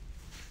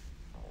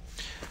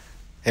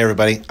Hey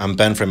everybody, I'm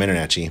Ben from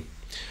InterNACHI.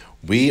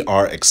 We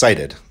are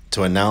excited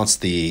to announce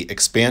the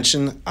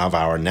expansion of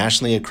our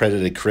nationally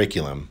accredited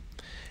curriculum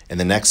in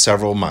the next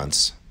several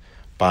months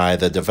by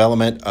the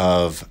development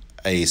of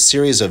a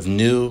series of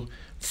new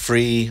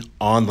free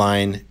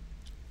online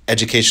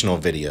educational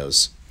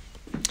videos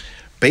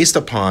based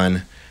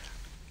upon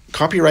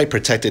copyright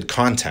protected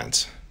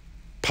content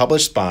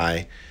published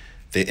by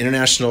the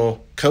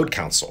International Code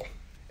Council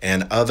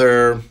and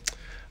other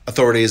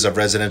authorities of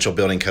residential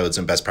building codes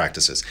and best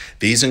practices.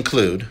 These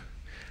include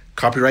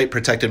copyright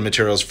protected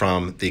materials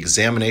from the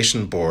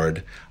Examination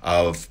Board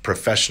of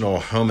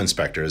Professional Home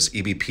Inspectors,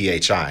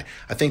 EBPHI.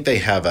 I think they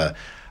have a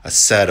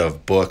set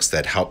of books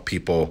that help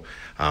people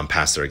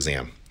pass their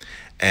exam.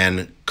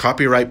 And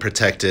copyright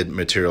protected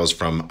materials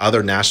from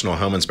other national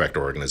home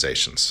inspector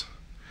organizations.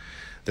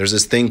 There's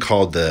this thing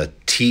called the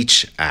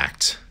TEACH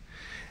Act,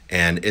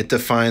 and it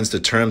defines the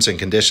terms and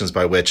conditions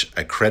by which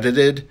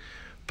accredited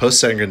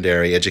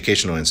post-secondary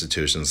educational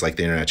institutions like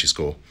the InterNACHI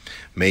School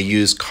may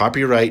use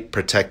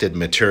copyright-protected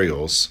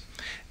materials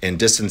in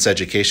distance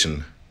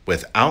education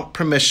without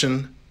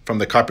permission from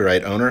the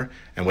copyright owner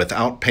and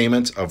without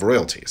payment of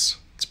royalties.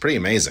 It's pretty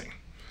amazing.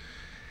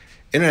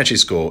 InterNACHI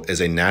School is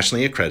a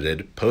nationally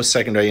accredited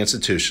post-secondary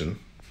institution,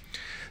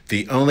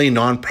 the only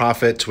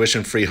nonprofit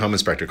tuition-free home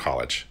inspector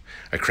college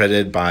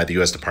accredited by the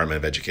U.S. Department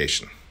of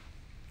Education.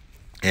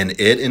 And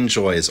it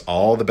enjoys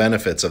all the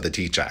benefits of the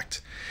TEACH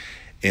Act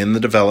in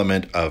the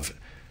development of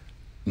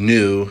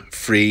new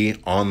free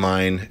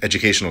online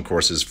educational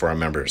courses for our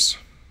members.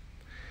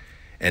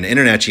 And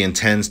InterNACHI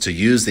intends to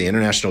use the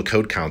International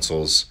Code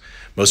Council's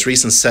most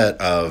recent set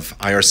of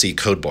IRC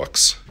code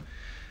books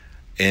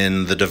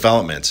in the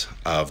development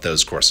of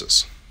those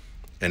courses.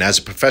 And as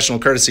a professional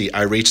courtesy,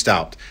 I reached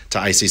out to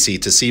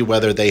ICC to see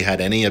whether they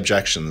had any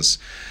objections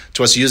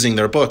to us using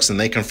their books, and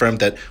they confirmed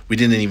that we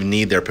didn't even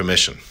need their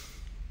permission.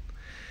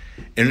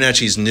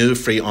 InterNACHI's new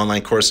free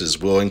online courses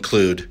will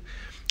include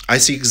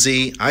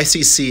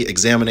ICC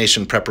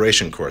examination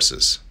preparation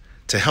courses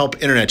to help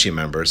InterNACHI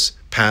members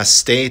pass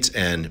state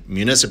and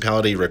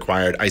municipality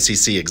required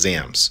ICC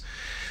exams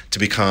to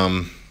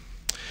become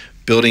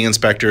building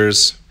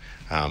inspectors,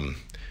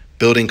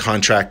 building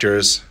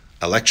contractors,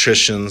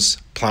 electricians,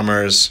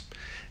 plumbers,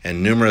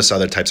 and numerous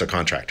other types of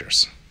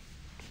contractors.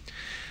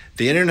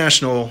 The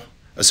International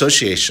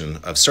Association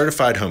of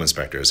Certified Home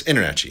Inspectors,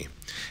 InterNACHI,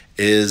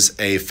 is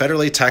a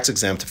federally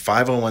tax-exempt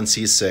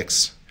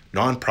 501c6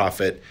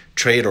 nonprofit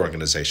trade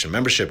organization,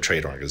 membership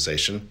trade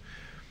organization,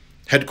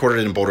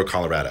 headquartered in Boulder,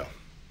 Colorado.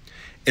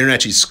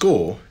 InterNACHI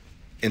School,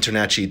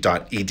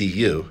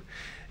 internachi.edu,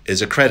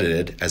 is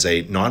accredited as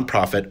a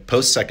nonprofit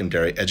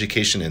post-secondary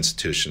education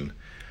institution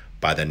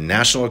by the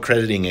National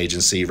Accrediting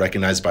Agency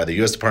recognized by the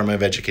U.S. Department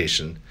of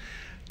Education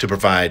to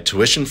provide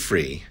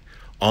tuition-free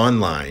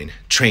online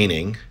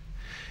training,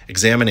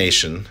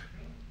 examination,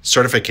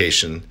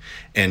 certification,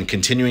 and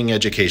continuing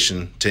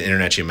education to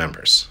InterNACHI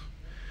members.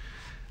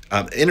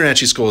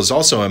 InterNACHI School is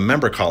also a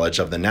member college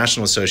of the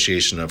National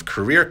Association of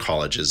Career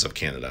Colleges of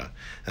Canada.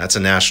 That's a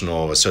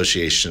national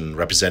association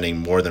representing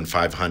more than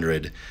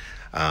 500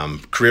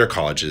 career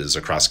colleges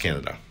across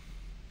Canada.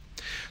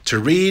 To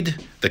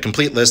read the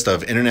complete list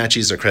of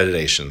InterNACHI's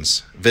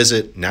accreditations,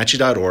 visit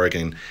nachi.org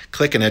and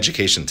click an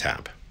Education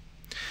tab.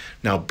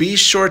 Now be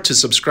sure to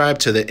subscribe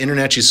to the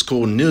InterNACHI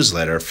School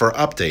newsletter for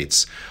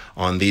updates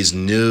on these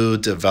new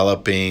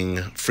developing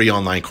free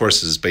online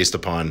courses based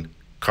upon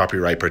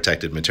copyright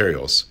protected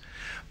materials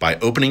by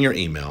opening your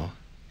email,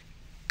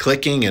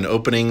 clicking and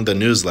opening the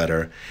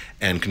newsletter,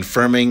 and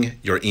confirming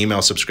your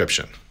email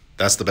subscription.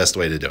 That's the best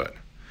way to do it.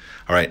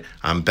 All right,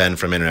 I'm Ben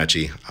from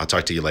InterNACHI. I'll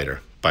talk to you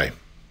later. Bye.